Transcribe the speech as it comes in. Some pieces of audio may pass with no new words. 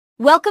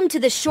Welcome to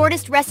the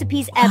shortest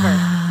recipes ever.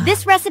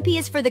 This recipe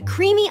is for the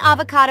creamy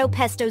avocado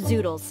pesto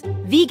zoodles.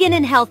 Vegan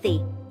and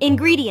healthy.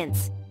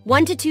 Ingredients: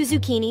 1 to 2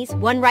 zucchinis,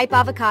 1 ripe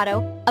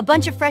avocado, a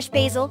bunch of fresh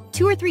basil,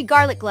 2 or 3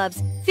 garlic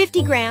cloves,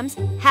 50 grams,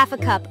 half a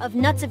cup of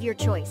nuts of your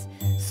choice,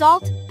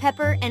 salt,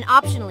 pepper, and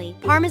optionally,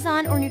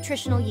 Parmesan or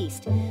nutritional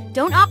yeast.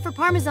 Don't opt for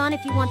Parmesan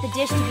if you want the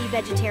dish to be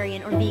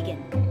vegetarian or vegan.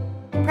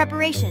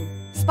 Preparation: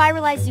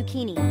 spiralized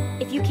zucchini.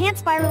 If you can't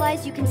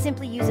spiralize, you can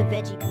simply use a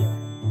veggie peeler.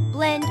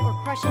 Blend or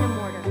crush in a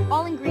mortar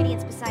all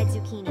ingredients besides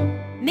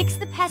zucchini. Mix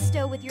the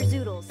pesto with your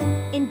zoodles.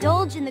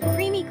 Indulge in the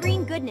creamy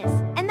green goodness,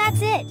 and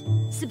that's it!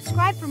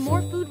 Subscribe for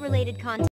more food-related content.